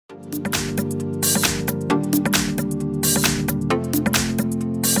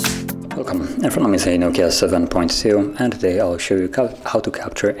Welcome, in front of me is a NOKIA 7.2 and today I'll show you how to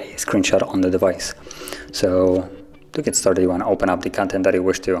capture a screenshot on the device. So to get started, you want to open up the content that you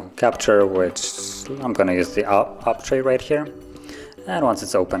wish to capture, which I'm going to use the up tray right here. And once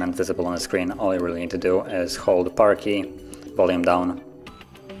it's open and visible on the screen, all you really need to do is hold the power key, volume down.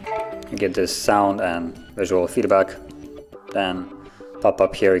 You get this sound and visual feedback. Then pop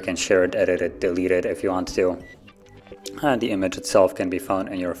up here, you can share it, edit it, delete it if you want to. And the image itself can be found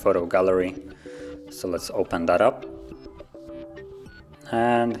in your photo gallery. So let's open that up.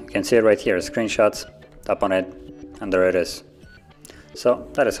 And you can see it right here, screenshots, tap on it, and there it is. So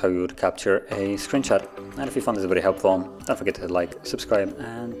that is how you would capture a screenshot. And if you found this video helpful, don't forget to like, subscribe,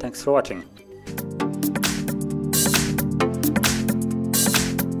 and thanks for watching.